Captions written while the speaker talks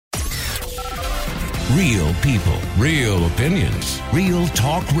Real people, real opinions, real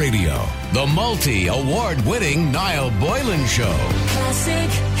talk radio. The multi-award-winning Niall Boylan Show. Classic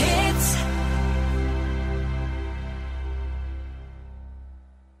hits.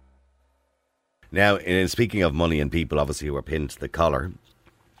 Now, speaking of money and people, obviously, who are pinned to the collar,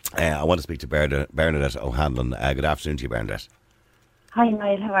 I want to speak to Bernadette O'Hanlon. Good afternoon to you, Bernadette. Hi,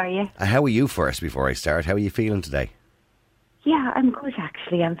 Niall. How are you? How are you first, before I start? How are you feeling today? Yeah, I'm good,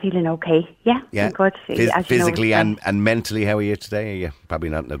 actually. I'm feeling okay. Yeah. I'm good. Physically and mentally, how are you today? Are you probably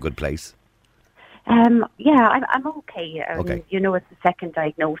not in a good place? Yeah, I'm okay. Okay. You know, it's the second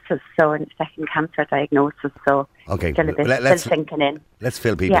diagnosis, second cancer diagnosis, so okay. Still a bit still sinking in. Let's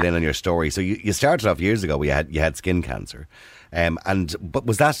fill people in on your story. So you started off years ago. You had skin cancer, but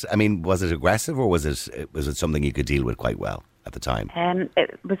was that? I mean, was it aggressive, or was it something you could deal with quite well at the time?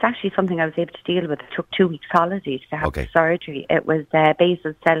 It was actually something I was able to deal with. It took 2 weeks holidays to have the surgery. It was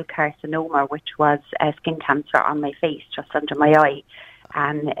basal cell carcinoma, which was skin cancer on my face, just under my eye.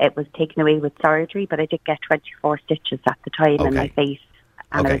 And it was taken away with surgery, but I did get 24 stitches at the time in my face,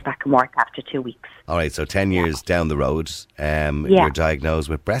 and I was back in work after 2 weeks. All right, so 10 years down the road, you're diagnosed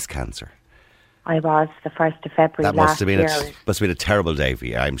with breast cancer. I was, the 1st of February last year. That must have been a terrible day for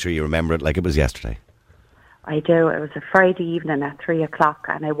you. I'm sure you remember it like it was yesterday. I do. It was a Friday evening at 3 o'clock,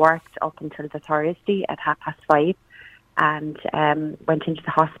 and I worked up until the Thursday at 5:30. And went into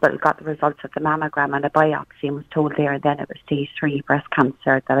the hospital, got the results of the mammogram and a biopsy, and was told there and then it was stage 3 breast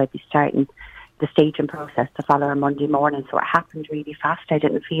cancer, that I'd be starting the staging process to follow on Monday morning. So it happened really fast. I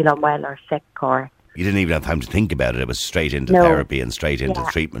didn't feel unwell or sick, or... You didn't even have time to think about it. It was straight into therapy and straight into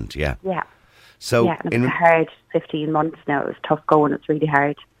treatment, Yeah. So and it was hard. 15 months now. It was tough going. It's really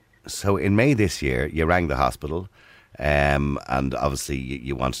hard. So in May this year, you rang the hospital. And obviously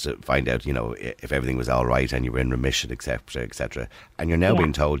you wanted to find out, if everything was all right and you were in remission, etc., etc. And you're now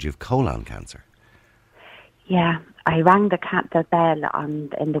being told you've colon cancer. Yeah, I rang the bell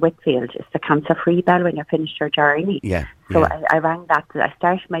in the Whitfield. It's the cancer-free bell when you're finished your journey. Yeah. So I rang that. I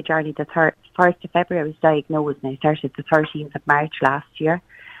started my journey the 1st of February. I was diagnosed, and I started the 13th of March last year.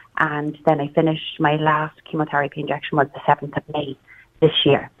 And then I finished my last chemotherapy injection was the 7th of May. This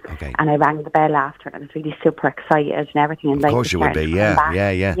year. Okay. And I rang the bell after, and I was really super excited and everything. And of course you would be, yeah.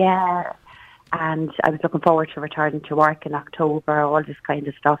 Yeah. And I was looking forward to returning to work in October, all this kind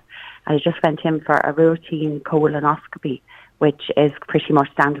of stuff. And I just went in for a routine colonoscopy, which is pretty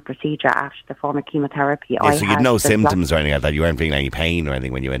much standard procedure after the form of chemotherapy. Yeah, so you had no symptoms or anything like that? You weren't feeling any pain or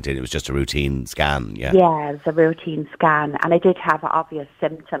anything when you went in? It was just a routine scan, yeah? Yeah, it was a routine scan. And I did have obvious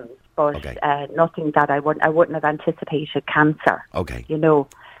symptoms, but nothing that I wouldn't have anticipated cancer. Okay.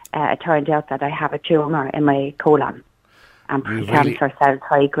 It turned out that I have a tumour in my colon. And pre-cancer cells,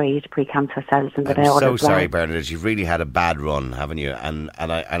 high-grade pre-cancer cells in the bowel. I'm so sorry, Bernadette. You've really had a bad run, haven't you? And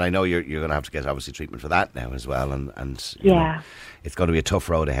I know you're going to have to get, obviously, treatment for that now as well. And you know, it's going to be a tough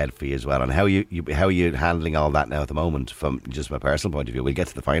road ahead for you as well. And how are you handling all that now at the moment, from just my personal point of view? We'll get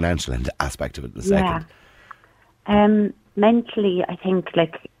to the financial aspect of it in a second. Mentally, I think,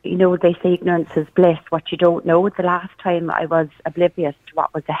 they say ignorance is bliss. What you don't know. The last time I was oblivious to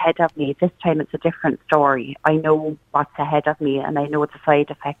what was ahead of me. This time it's a different story. I know what's ahead of me, and I know the side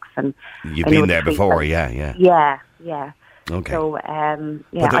effects. And you've been there before, yeah. Okay. So, I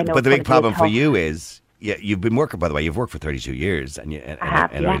know. But the big problem for you is, you've been working, by the way, you've worked for 32 years and a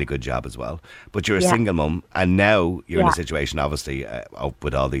really good job as well. But you're a single mum, and now you're in a situation, obviously,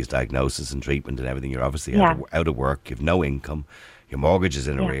 with all these diagnoses and treatment and everything. You're obviously out of work, you've no income, your mortgage is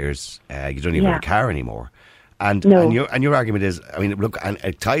in arrears, you don't even have a car anymore. And your argument is, I mean, look, and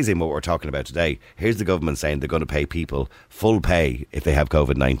it ties in what we're talking about today. Here's the government saying they're going to pay people full pay if they have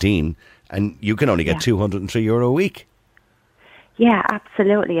COVID-19, and you can only get €203 a week. Yeah,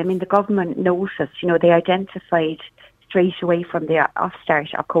 absolutely. I mean, the government noticed, they identified straight away from the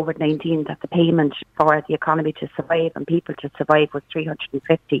offstart of COVID-19 that the payment for the economy to survive and people to survive was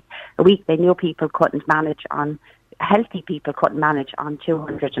 $350 a week. They knew people couldn't manage on, healthy people couldn't manage on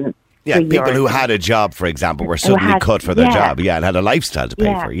 200. Yeah, people who had a job, for example, were suddenly cut for their job, and had a lifestyle to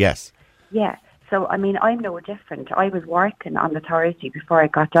pay for, yes. Yeah. So, I mean, I'm no different. I was working on the Thursday before I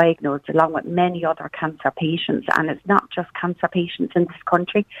got diagnosed, along with many other cancer patients. And it's not just cancer patients in this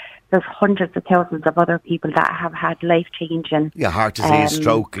country. There's hundreds of thousands of other people that have had life-changing... Yeah, heart disease,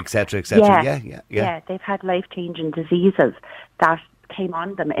 stroke, etc., etc. Yeah, they've had life-changing diseases that came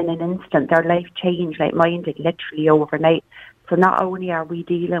on them in an instant. Their life changed, like mine did, literally overnight. So not only are we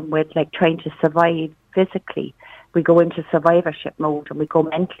dealing with, trying to survive physically, we go into survivorship mode, and we go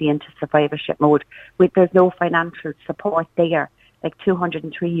mentally into survivorship mode. There's no financial support there like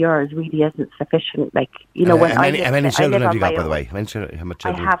 €203 really isn't sufficient. Like, you know, when how many children have you got, by the way? How much children?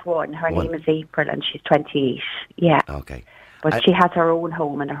 I have one. Her name is April, and she's 28. Yeah. Okay. But she has her own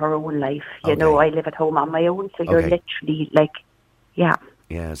home and her own life. You know, I live at home on my own, so you're literally like, yeah.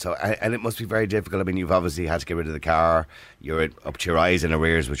 Yeah, so, and it must be very difficult. I mean, you've obviously had to get rid of the car. You're up to your eyes in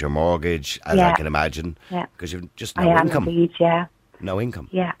arrears with your mortgage, as I can imagine. Yeah. Because you've just no income. Indeed, yeah. No income.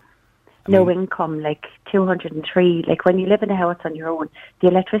 Yeah. No income, like 203. Like when you live in a house on your own, the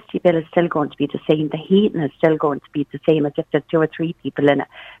electricity bill is still going to be the same. The heating is still going to be the same as if there's 2 or 3 people in it.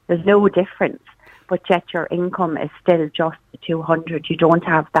 There's no difference. But yet your income is still just the 200. You don't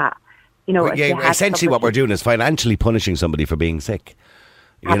have that. You know, essentially what we're doing is financially punishing somebody for being sick.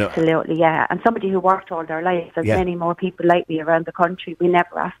 Absolutely, yeah. And somebody who worked all their lives, there's many more people like me around the country. We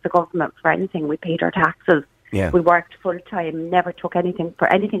never asked the government for anything. We paid our taxes. Yeah. We worked full time, never took anything. For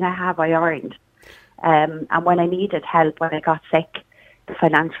anything I have, I earned. And when I needed help, when I got sick, the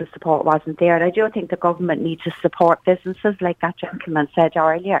financial support wasn't there. And I do think the government needs to support businesses, like that gentleman said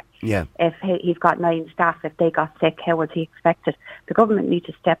earlier. Yeah. If he's got 9 staff, if they got sick, how was he expected? The government needs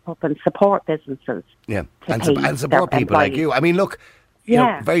to step up and support businesses. Yeah, and support people like you. I mean, look, you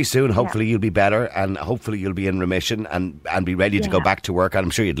know, very soon, hopefully you'll be better, and hopefully you'll be in remission and be ready to go back to work. And I'm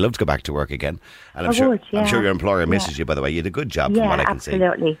sure you'd love to go back to work again. And I'm sure your employer misses you, by the way. You had a good job from what I can see.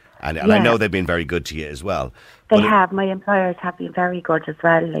 Absolutely. And I know they've been very good to you as well. They have. My employers have been very good as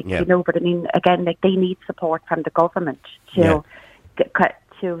well. Like, you know, but I mean, again, like they need support from the government to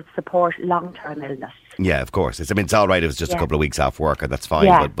support long-term illness. Yeah, of course. It's all right if it's just a couple of weeks off work, and that's fine.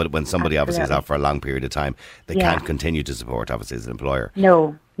 Yeah, but when somebody obviously is off for a long period of time, they can't continue to support, obviously, as an employer.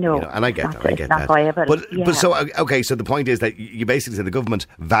 No. You know, and I get that. I get that. Viable. But so, okay, so the point is that you basically said the government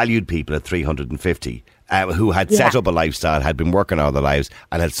valued people at 350 who had set up a lifestyle, had been working all their lives,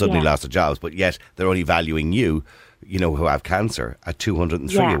 and had suddenly lost their jobs, but yet they're only valuing you, you know, who have cancer, at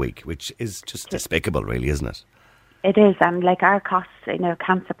 203 a week, which is just despicable, really, isn't it? It is, and like our costs, you know,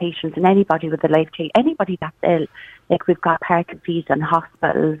 cancer patients and anybody with a life change, anybody that's ill, like we've got parking fees in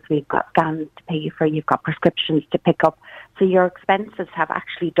hospitals, we've got scans to pay for, you've got prescriptions to pick up, so your expenses have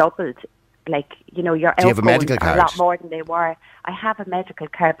actually doubled. Like, you know, your outgoings are a lot more than they were. I have a medical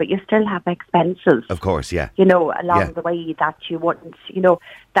card, but you still have expenses. Of course, yeah. You know, along the way that you wouldn't, you know,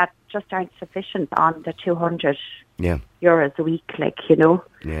 that just aren't sufficient on the 200 euros a week, like, you know.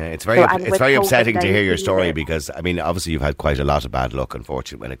 Yeah, it's very upsetting to hear your story because, I mean, obviously you've had quite a lot of bad luck,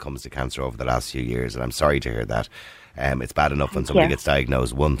 unfortunately, when it comes to cancer over the last few years, and I'm sorry to hear that. It's bad enough when somebody gets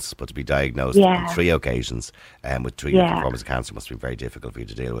diagnosed once, but to be diagnosed on 3 occasions with 3 different forms of cancer must be very difficult for you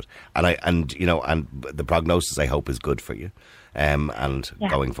to deal with. And the prognosis, I hope, is good for you.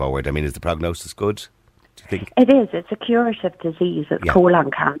 Going forward, I mean, is the prognosis good? Do you think? It is. It's a curative disease. It's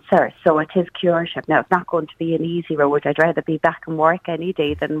colon cancer, so it is curative. Now, it's not going to be an easy road. I'd rather be back in work any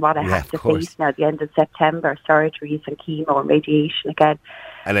day than what I have to face now at the end of September, surgeries and chemo and radiation again.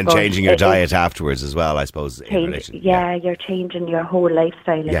 And then changing your diet afterwards as well, I suppose. You're changing your whole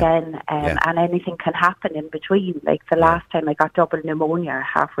lifestyle again, and anything can happen in between. Like the last time I got double pneumonia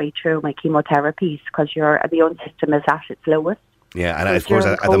halfway through my chemotherapies because your immune system is at its lowest. Yeah, and of course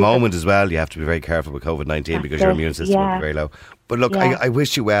at the moment as well, you have to be very careful with COVID-19 because your immune system will be very low. But look, I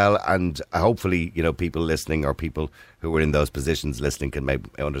wish you well, and hopefully, you know, people listening or people who are in those positions listening can maybe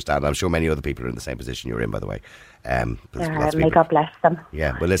understand. I'm sure many other people are in the same position you're in, by the way. May God bless them.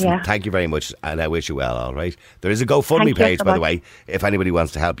 Yeah, well, listen, thank you very much, and I wish you well, all right? There is a GoFundMe page, by the way, if anybody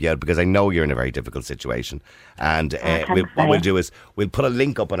wants to help you out, because I know you're in a very difficult situation. And what we'll do is we'll put a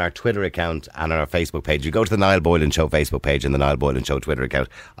link up on our Twitter account and on our Facebook page. You go to the Niall Boylan Show Facebook page and the Niall Boylan Show Twitter account.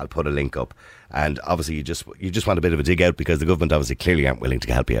 I'll put a link up. And obviously you just want a bit of a dig out because the government obviously clearly aren't willing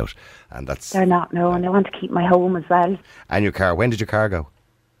to help you out. And they're not, no, and they want to keep my home as well. And your car, when did your car go?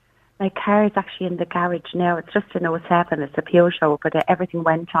 My car is actually in the garage now. It's just an 07. It's a Peugeot, but everything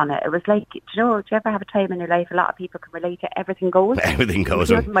went on it. It was like, do you ever have a time in your life, a lot of people can relate to everything goes? Everything goes.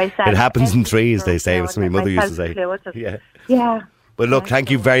 It happens in threes, they say. That's what my mother used to say. Yeah. But look,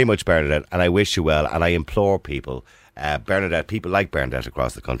 thank you very much, Bernadette, and I wish you well, and I implore people, Bernadette, people like Bernadette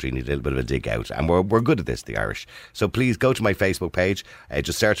across the country need a little bit of a dig out, and we're good at this, the Irish. So please go to my Facebook page,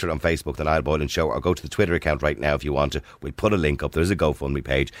 just search it on Facebook, The Niall Boylan Show, or go to the Twitter account right now if you want to. We'll put a link up. There's a GoFundMe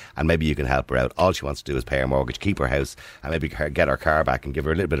page, and maybe you can help her out. All she wants to do is pay her mortgage, keep her house, and maybe get her car back and give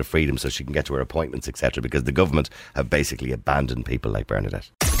her a little bit of freedom so she can get to her appointments, etc., because the government have basically abandoned people like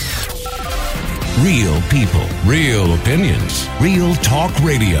Bernadette. Real people, real opinions, real talk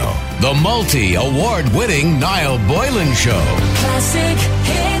radio. The multi-award-winning Niall Boylan Show. Classic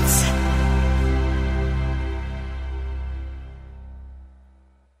hits.